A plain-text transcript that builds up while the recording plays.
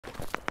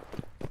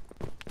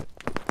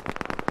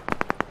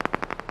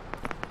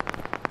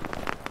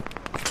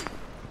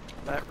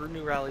That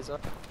new rally's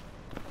up.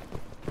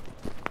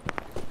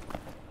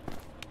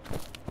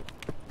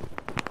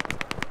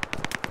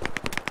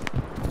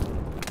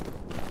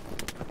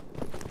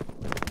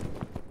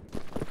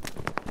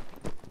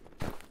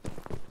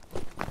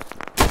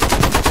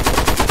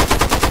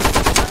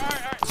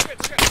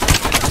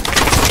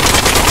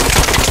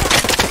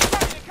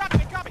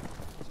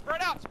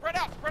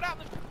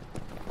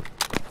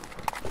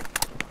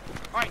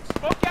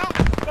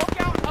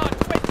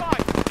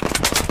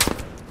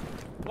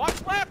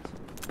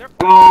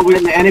 Oh, we're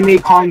in the enemy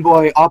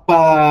convoy up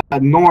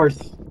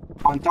north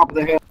on top of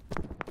the hill.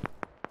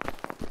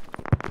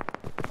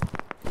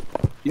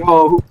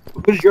 Yo,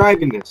 who's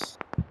driving this?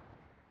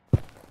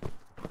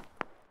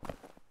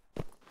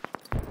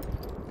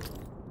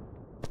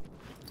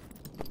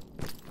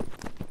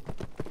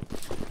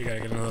 We gotta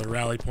get another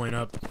rally point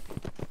up.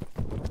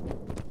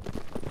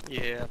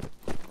 Yeah.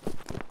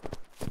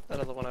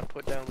 That other one I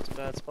put down was a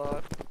bad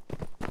spot.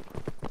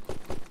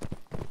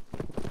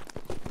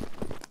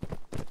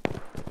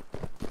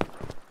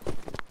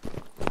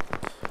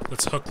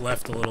 Let's hook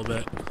left a little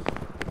bit.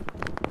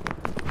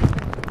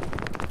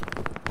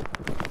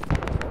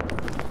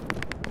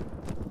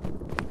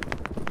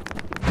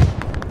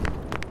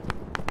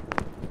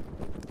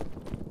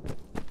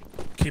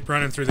 Keep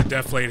running through the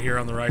deflate here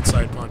on the right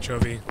side,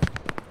 Ponchovi.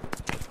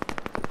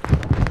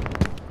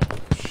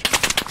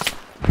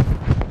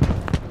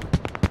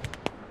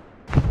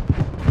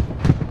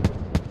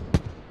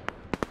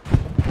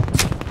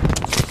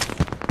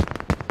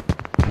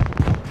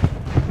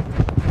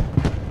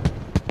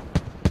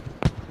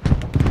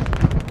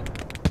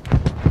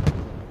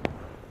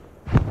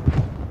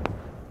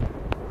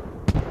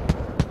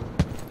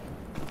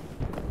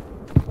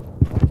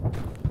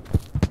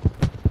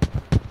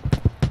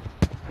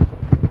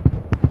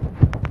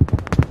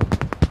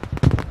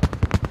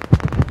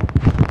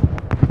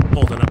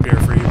 Holding up here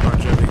for you,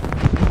 Ponchovi.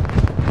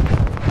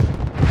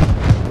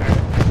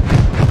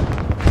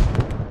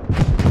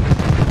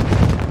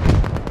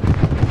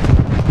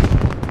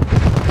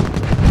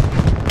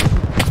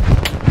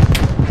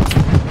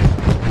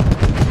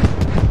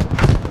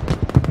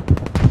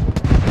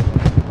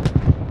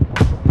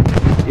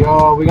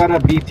 Yo, we got a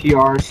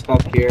BTR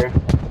stuck here.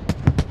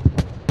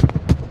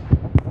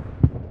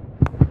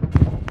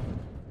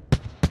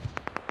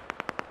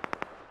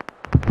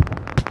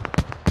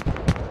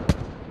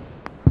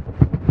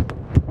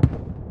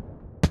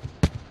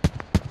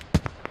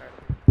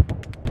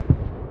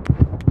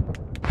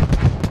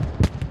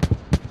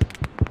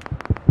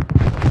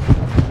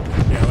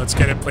 Yeah, let's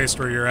get it placed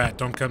where you're at.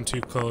 Don't come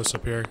too close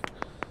up here.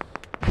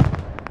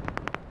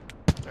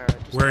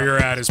 Where you're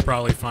at is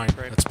probably fine.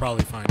 That's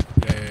probably fine.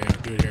 Yeah.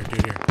 Do it here.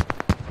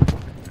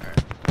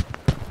 Alright.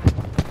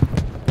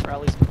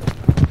 Rally's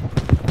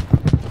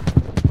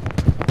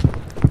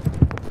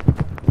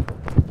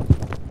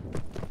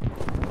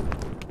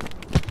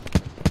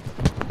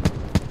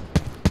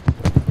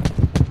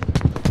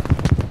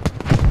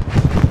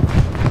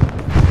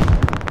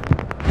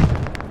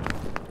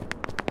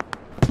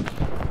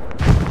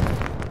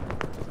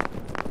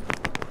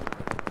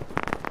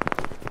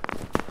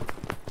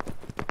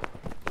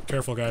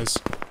Careful, guys.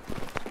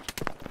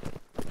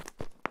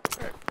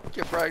 Alright,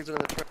 get frags into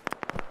the trench.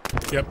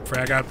 Yep,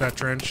 frag out that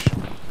trench.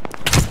 On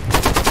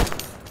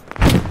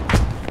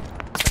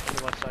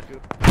the left side, dude.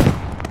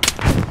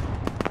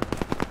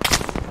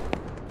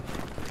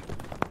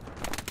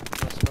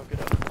 Let's smoke it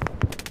up.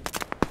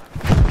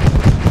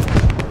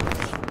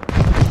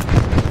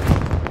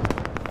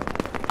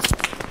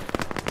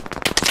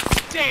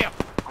 Damn!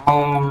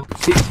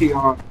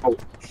 CTR. Oh,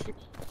 shit.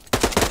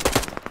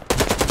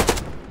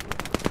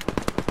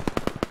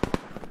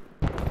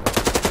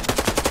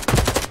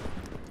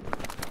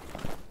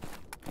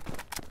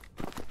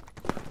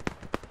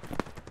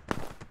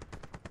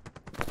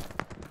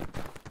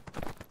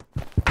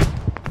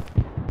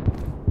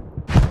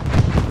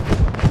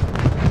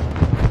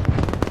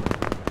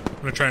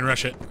 I'm gonna try and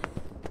rush it.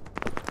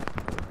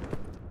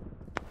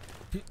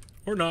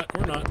 Or not.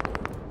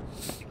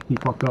 He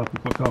fucked off.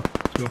 Let's go.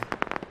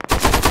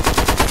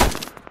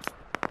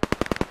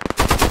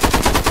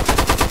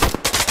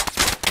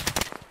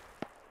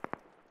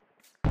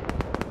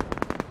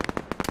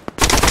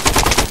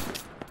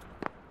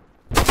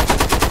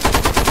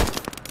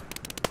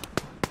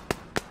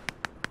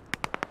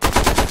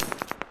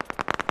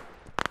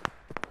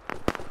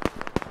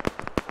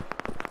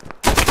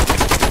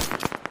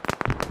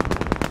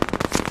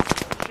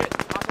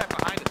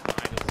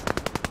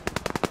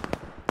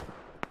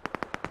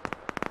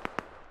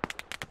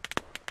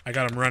 I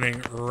got him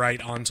running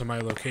right onto my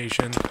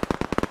location.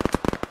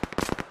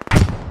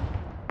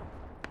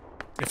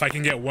 If I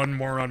can get one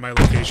more on my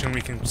location,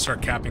 we can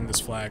start capping this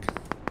flag.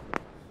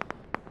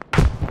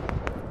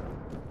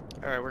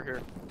 Alright, we're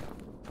here.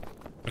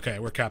 Okay,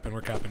 we're capping.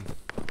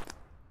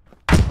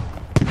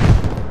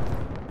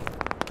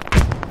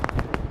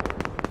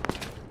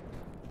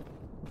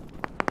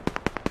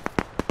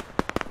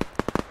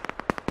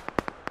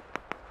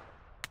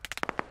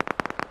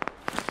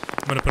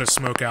 I'm gonna put a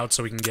smoke out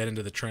so we can get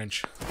into the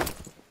trench.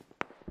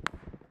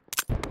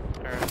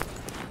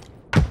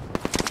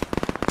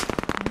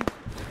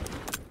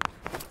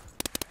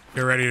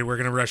 Get ready. We're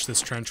gonna rush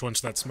this trench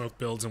once that smoke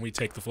builds and we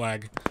take the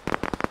flag.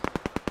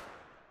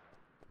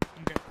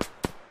 Okay.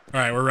 All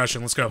right, we're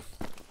rushing. Let's go.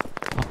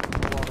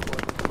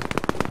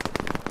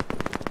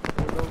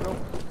 Go.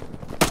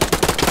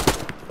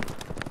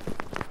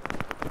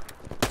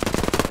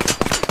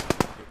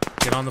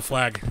 Get on the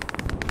flag.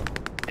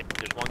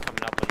 There's one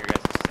coming up on your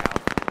guys' south.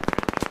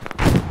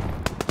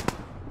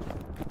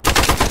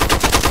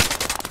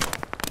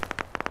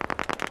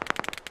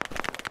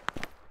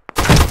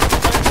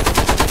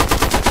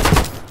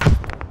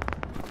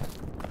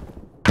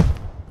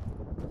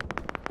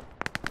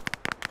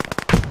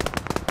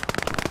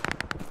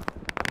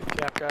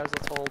 Cap, guys,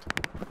 let's hold.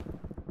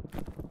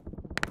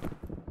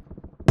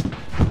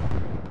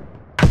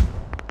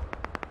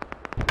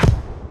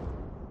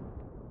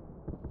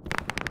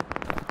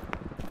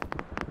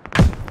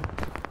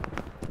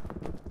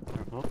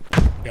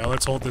 Yeah,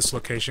 let's hold this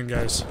location,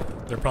 guys.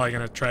 They're probably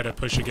gonna try to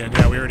push again.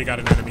 Yeah, we already got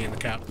an enemy in the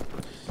cap. Let's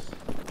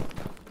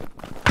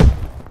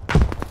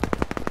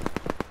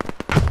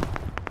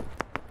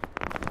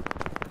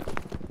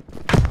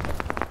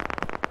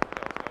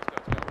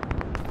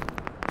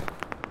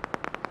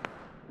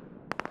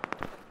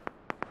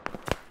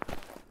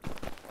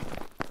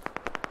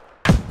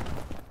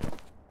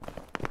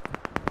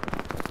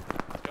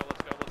go.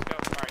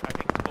 Alright, I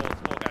think it's full,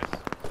 guys.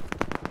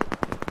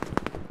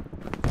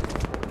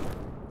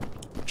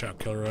 Watch out,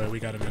 Kilroy. We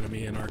got an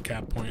enemy in our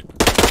cap point.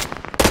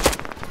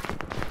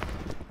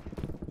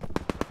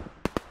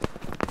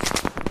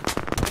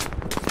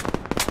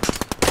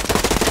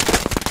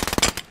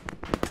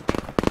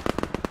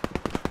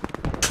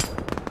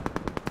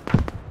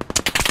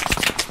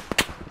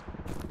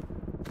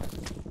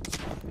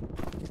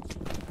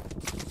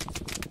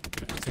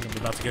 I think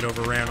I'm about to get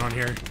overran on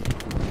here.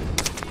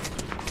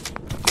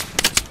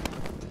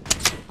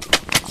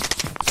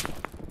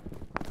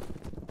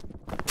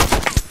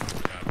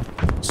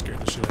 God, scared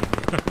the shit out of me.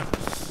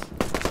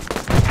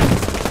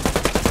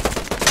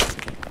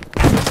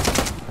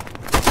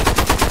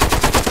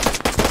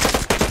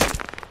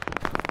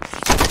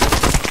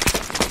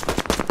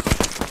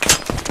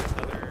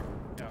 Another.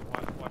 Yeah,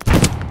 watch.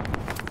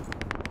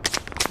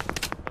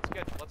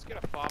 Let's get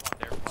a fob on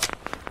their flag.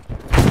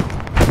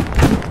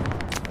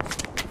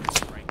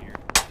 Right here.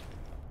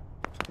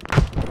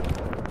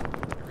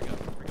 Here we go.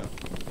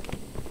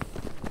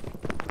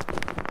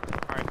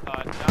 Alright,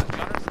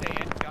 gunner stay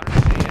in.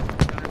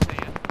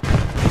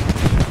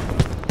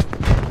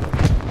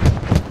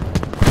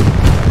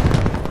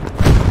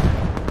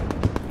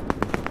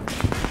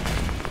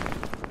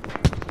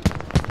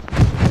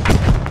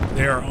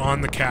 They are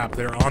on the cap.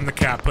 They're on the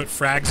cap. Put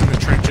frags in the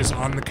trenches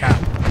on the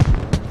cap.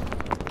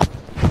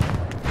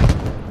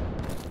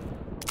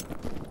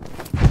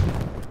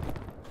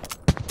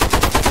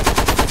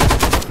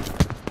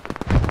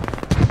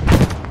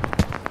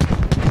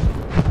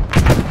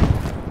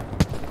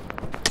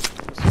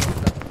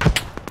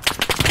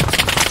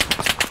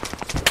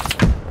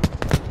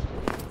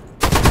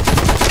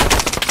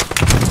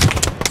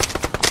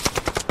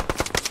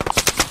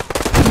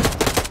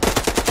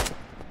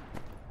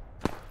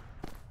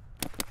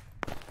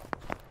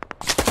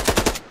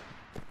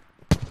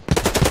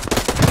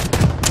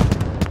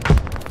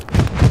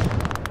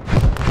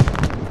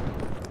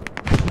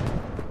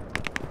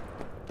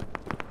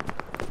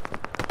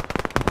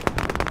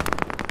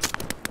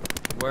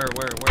 Where?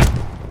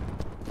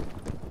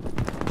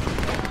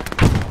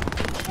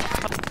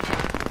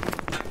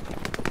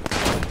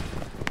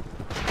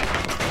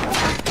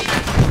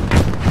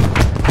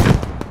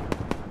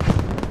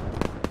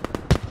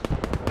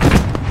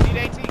 Need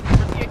AT.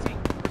 Where's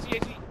the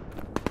AT?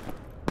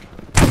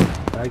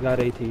 I got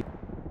AT.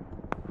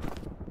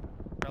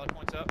 Rally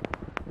points up.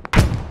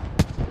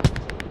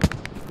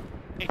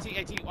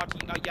 AT,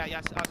 watching.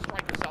 Yeah,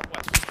 striker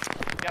southwest.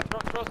 Yeah,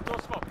 throw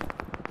smoke.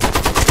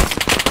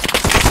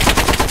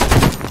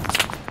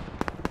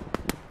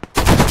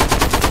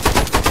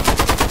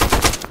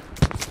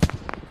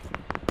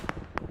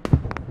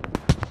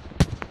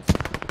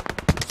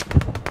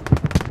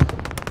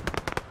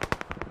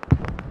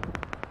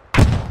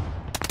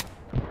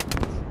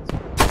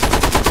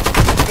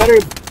 Better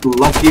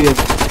lucky to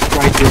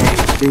strike your aim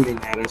shooting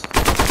at us.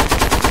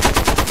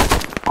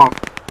 Oh,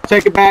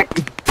 take it back.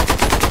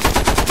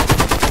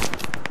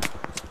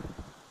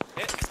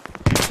 Hit.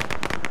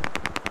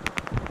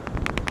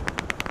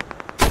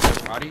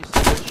 How do you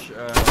switch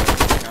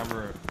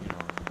camera,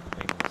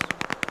 angles?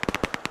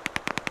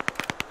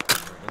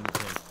 In the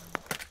tank.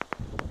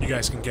 You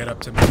guys can get up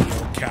to maybe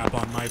a cap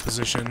on my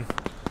position.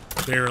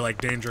 They're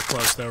like danger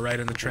close though, right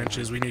in the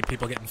trenches. We need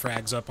people getting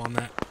frags up on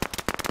that.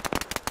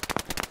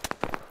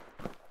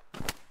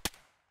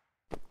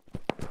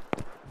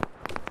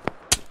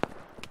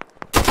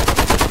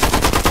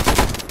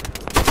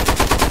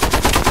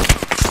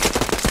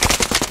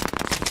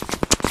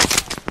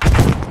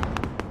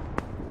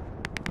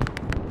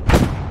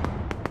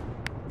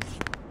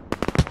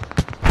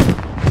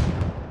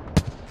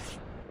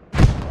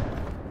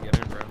 Get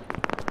in, bro.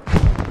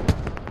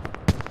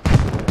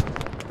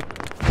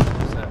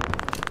 What's that?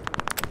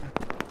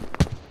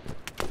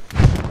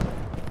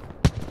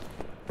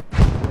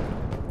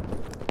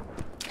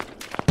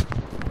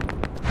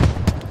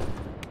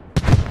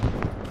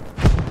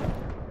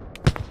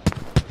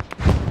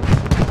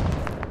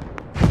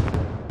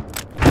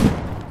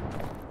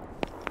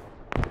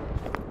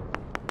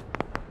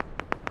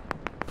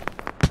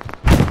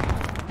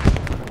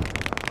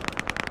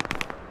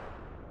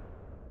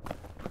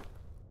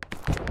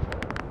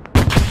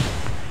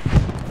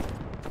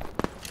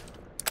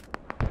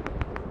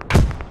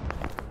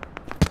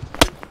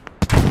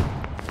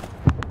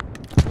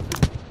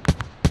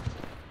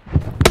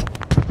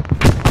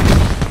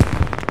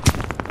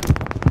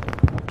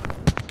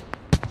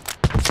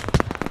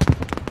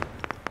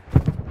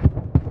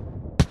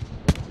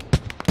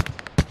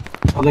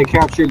 Oh, they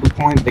captured the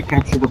point. They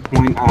captured the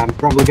point. I'm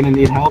probably gonna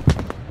need help.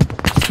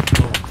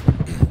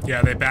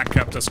 Yeah, they back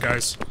kept us,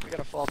 guys. We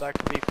gotta fall back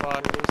to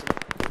B5. We're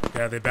losing.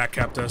 Yeah, they back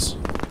kept us.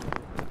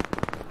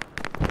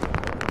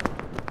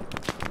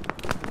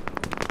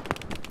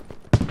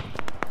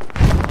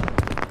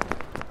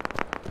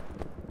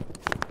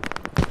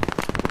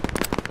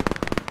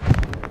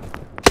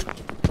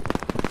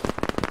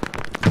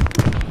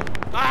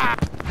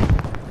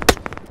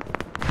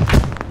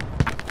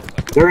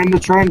 They're in the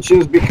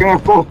trenches. Be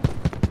careful.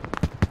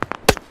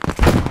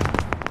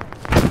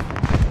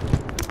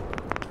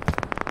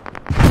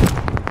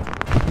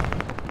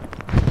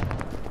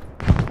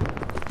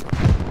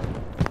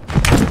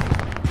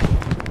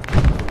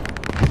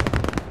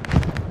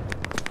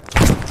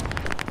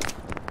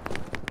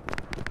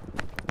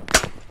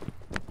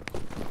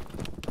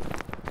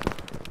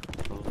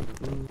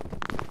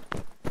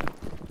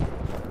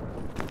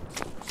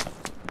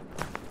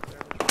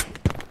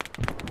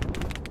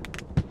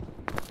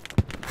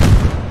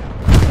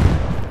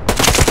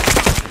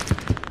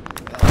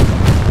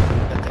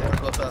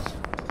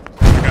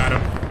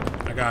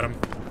 I got him.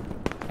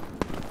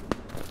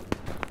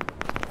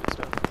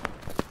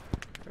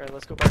 Alright,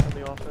 let's go back on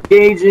the offense.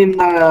 Engaging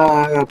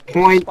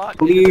point, Spot,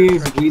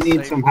 please. get in the We trenches need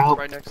safe. some help.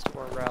 Right next to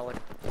our rally.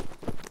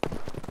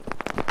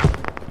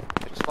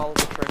 Just follow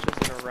the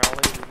trenches in our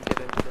rally and we can get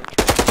into their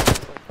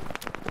trenches.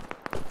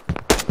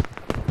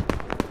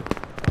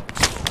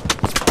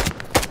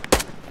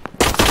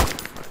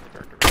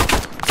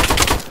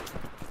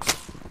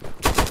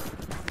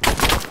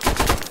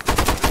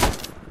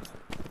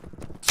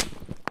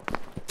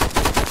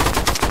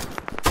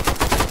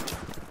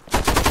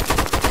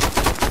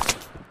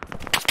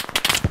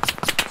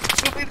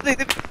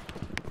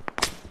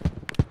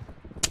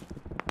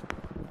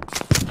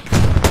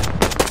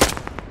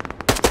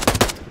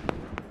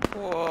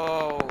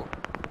 Whoa.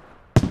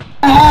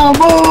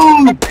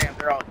 Oh, move! Damn,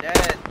 they're all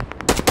dead.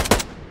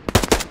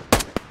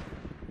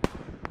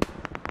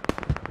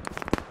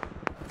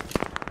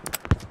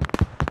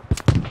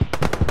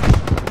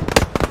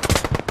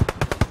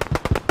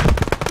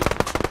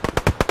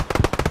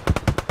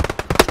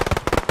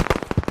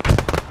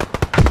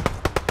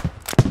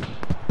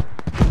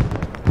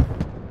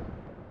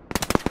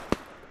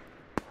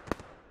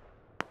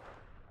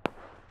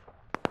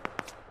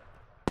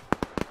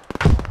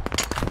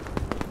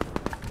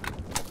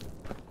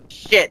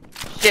 Shit!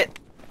 Shit!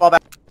 Fall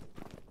back.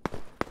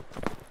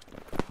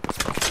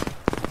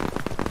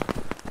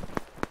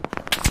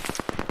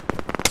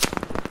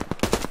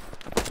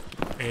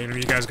 Hey, any of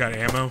you guys got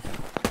ammo?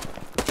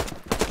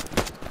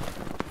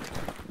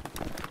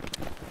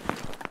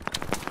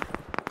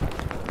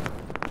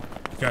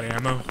 Got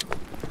ammo? Oh,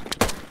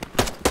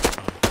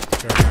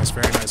 very nice,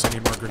 very nice. I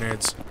need more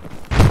grenades.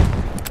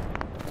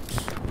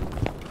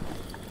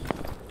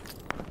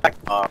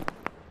 Oh,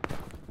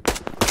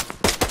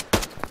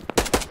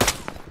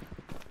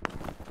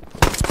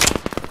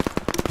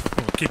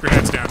 keep your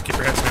heads down, keep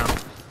your heads down.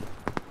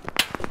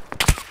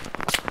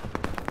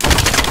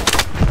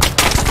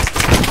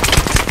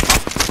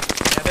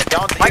 Yeah, they're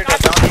down here, they're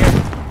down here.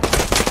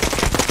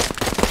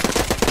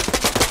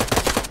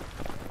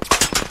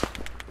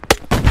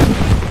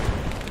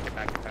 Get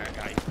back,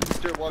 guys.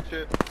 Still watch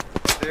it.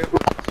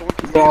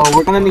 So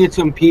we're gonna need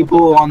some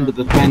people on the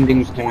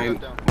defending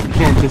point. We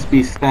can't just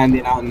be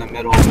standing out in the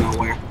middle of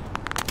nowhere.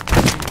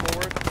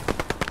 Forward.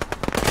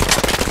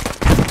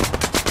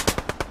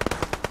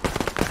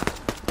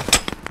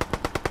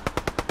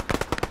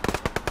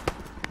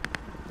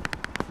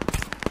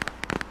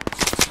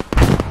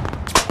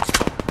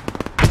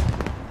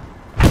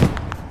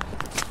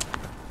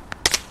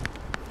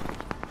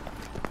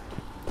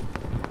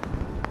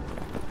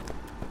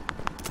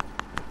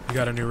 You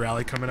got a new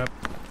rally coming up?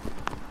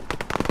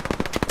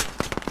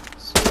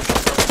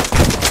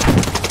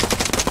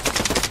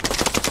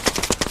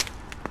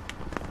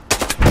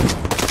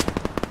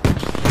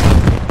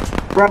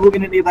 Probably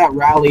gonna need that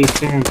rally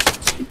soon.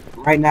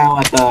 Right now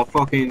at the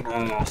fucking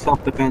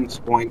self-defense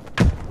point.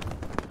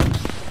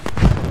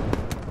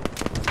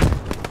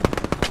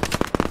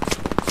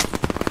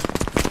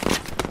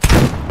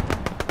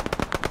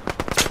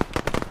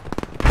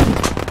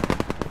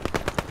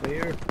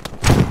 Clear.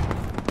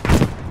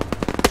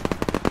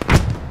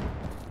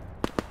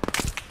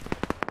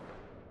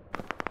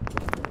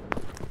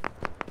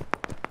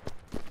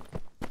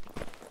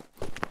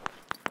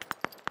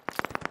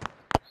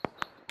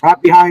 Right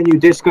behind you,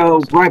 Disco.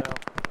 Right.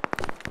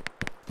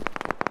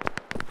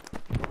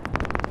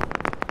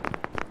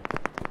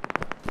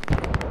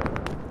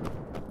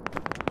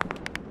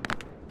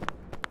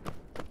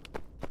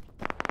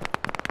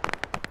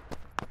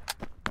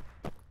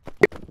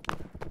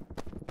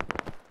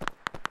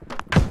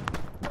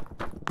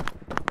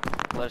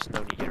 Let us know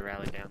when you get a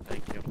rally down,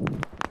 thank you.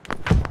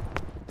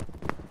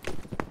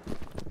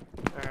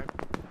 Alright.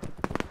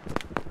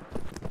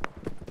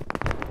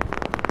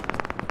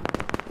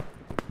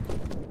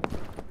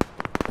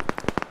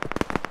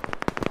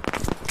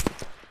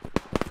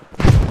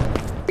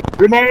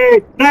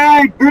 Grenade!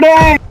 Grenade!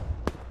 Grenade!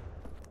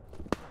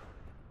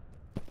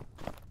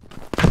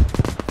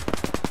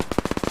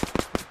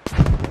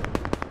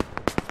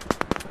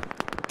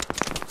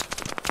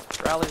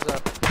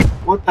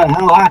 the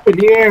hell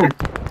happened here?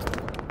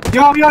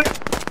 Yo, yo!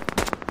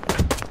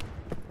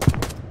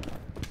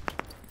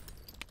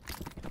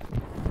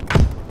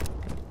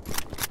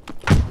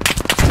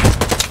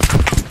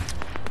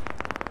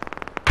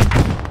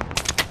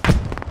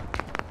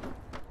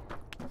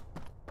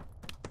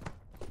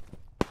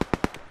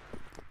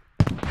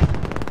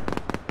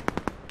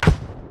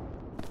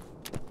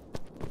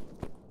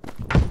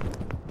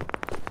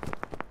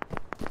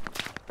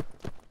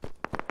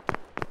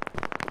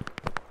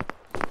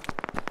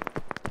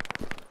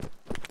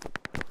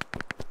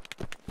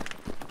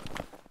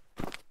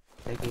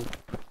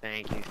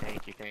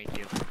 Thank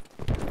you.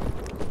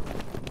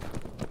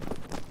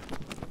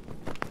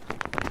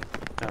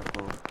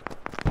 Careful.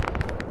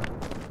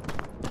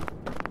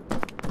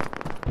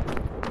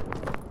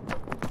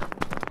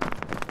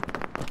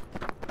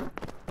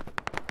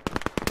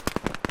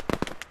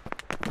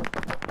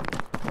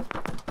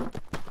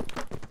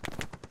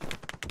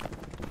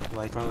 Do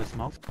I throw a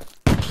smoke?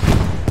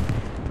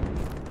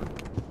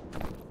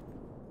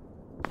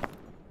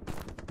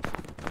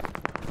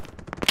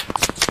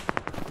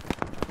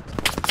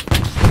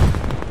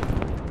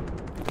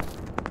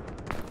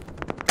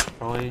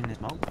 Throw it in the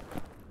smoke?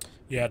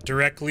 Yeah,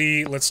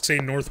 directly, let's say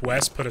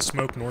northwest, put a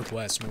smoke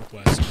northwest.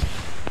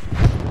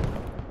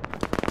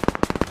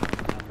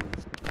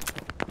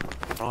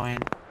 Throw in.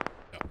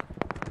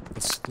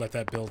 Let's let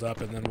that build up,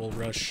 and then we'll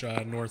rush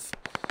north,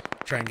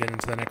 try and get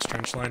into the next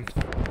trench line.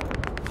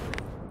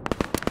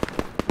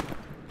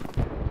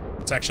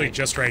 It's actually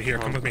just right here.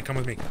 Come with me, come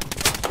with me.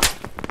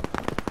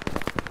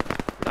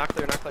 Not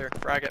clear.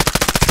 Frag it.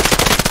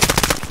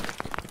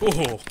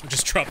 Oh, I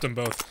just dropped them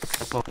both.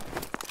 Careful.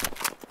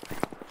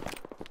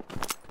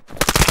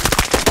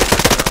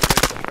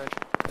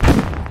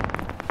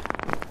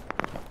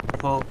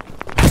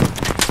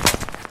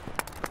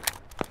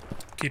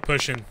 Keep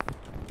pushing.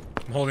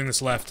 I'm holding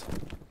this left.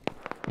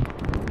 Come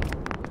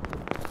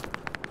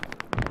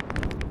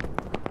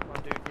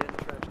on, dude, get in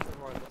the trench.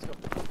 Come on, let's go.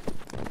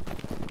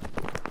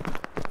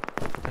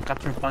 The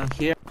capture point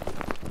here.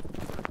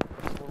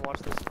 Someone watch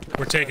this.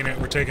 We're taking it.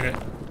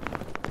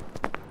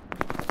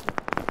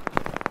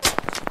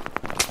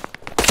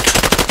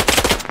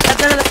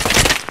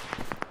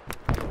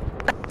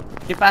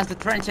 Get past the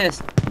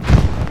trenches.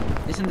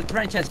 He's in the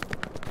trenches.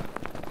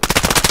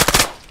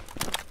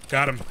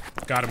 Got him.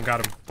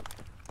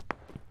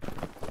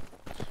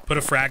 Put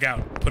a frag out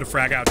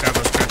down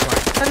those trench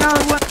lines.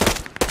 Another one.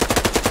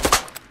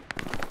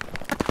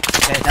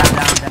 Okay, down.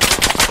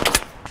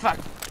 Fuck.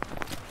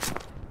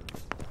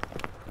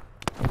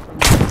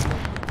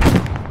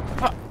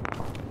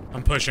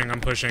 I'm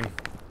pushing.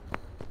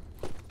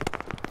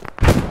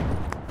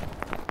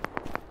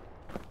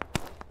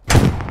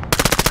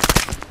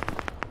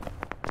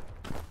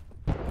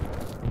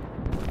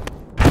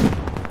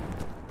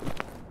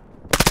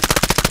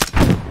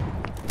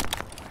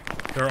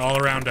 They're all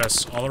around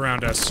us.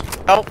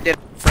 Oh, did.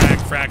 Frag.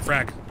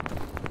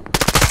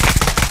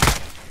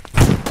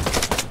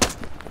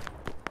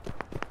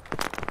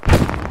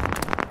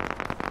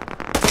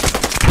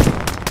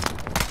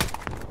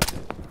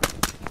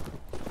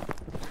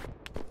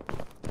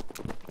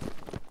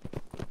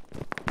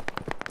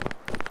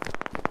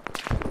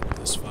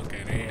 This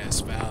fucking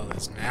AS Val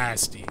is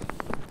nasty.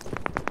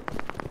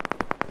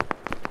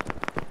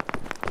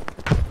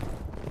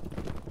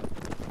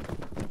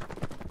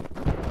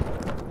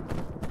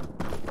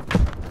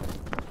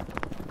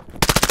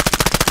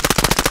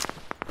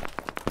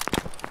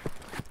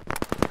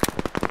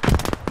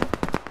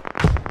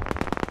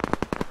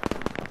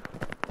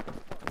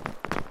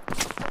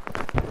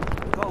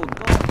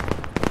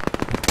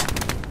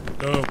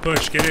 Go,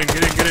 push, get in.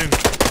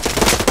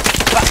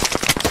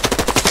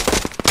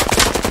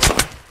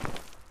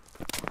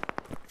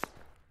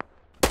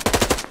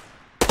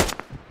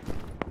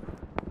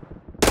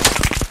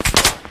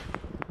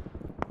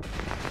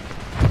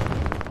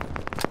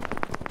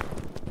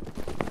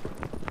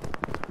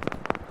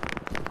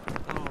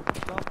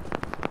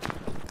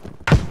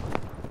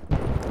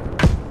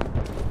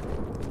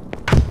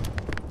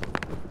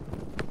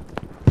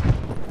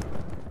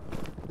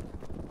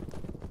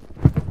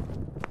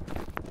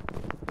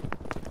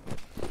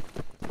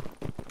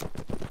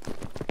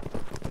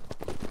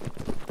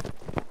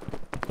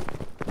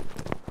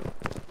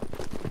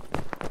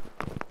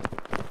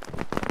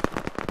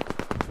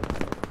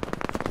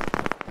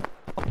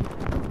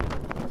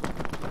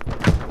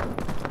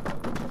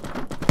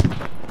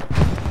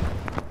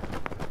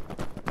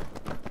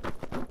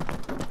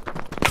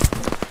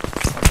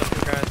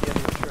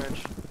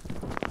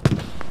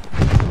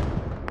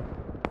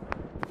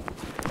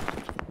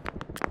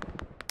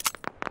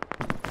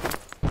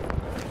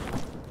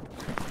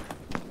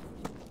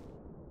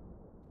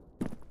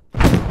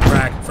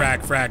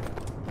 Frag.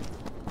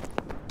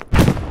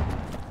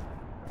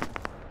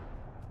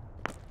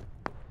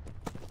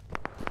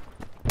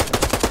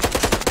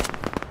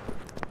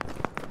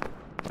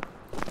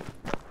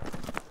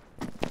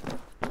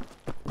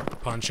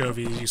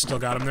 Ponchovi, you still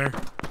got him there?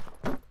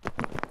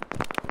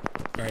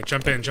 Alright,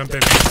 jump in.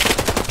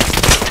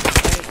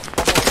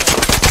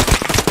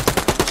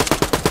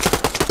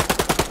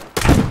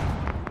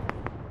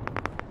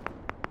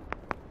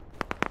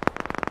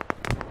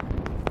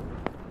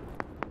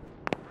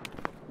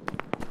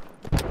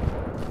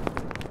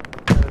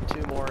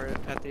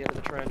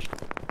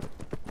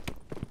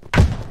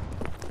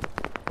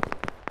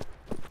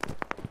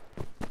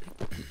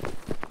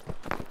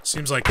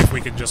 Seems like if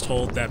we can just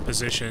hold that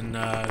position,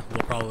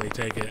 we'll probably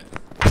take it.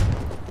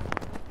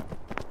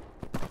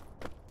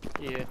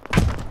 Yeah.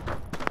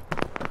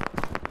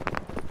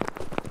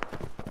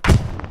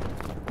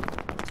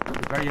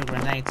 Where are your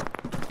grenades?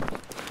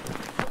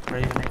 Where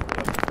are your grenades?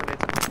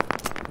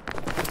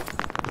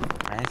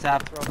 Grenades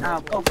up. Now,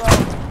 go, go!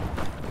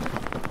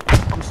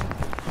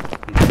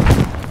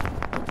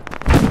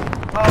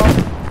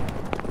 Oh!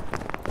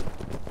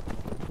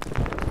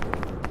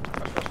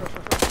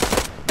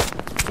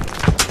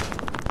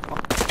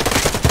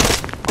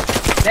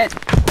 Dead!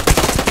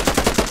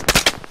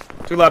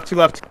 Two left, two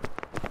left.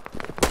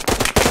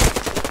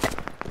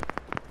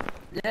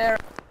 There!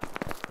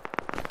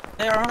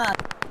 There on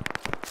that!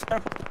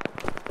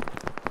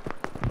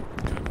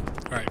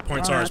 Alright,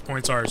 points ours,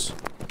 points ours.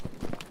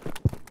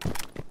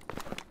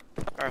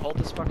 Alright, hold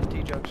this fucking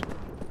T-junction.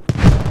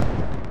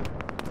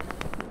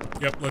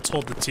 Yep, let's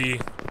hold the T.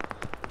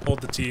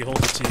 Hold the T, hold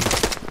the T.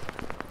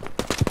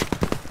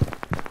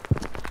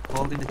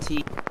 Holding the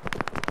T.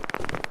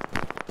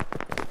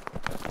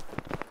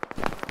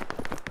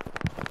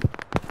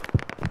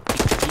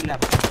 T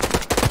level.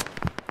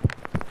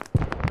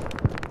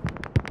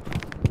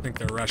 I think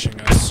they're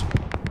rushing us. I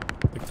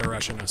think they're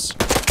rushing us.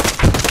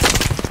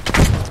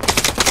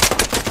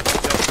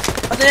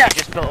 Oh, there! I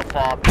just built a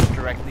fob just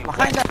directly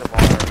Behind west us. of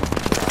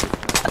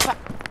our...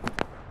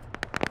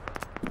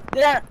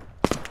 There!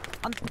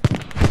 On...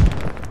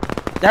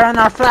 They're on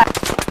our flag!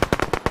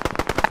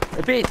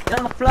 Repeat, they're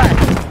on the flag!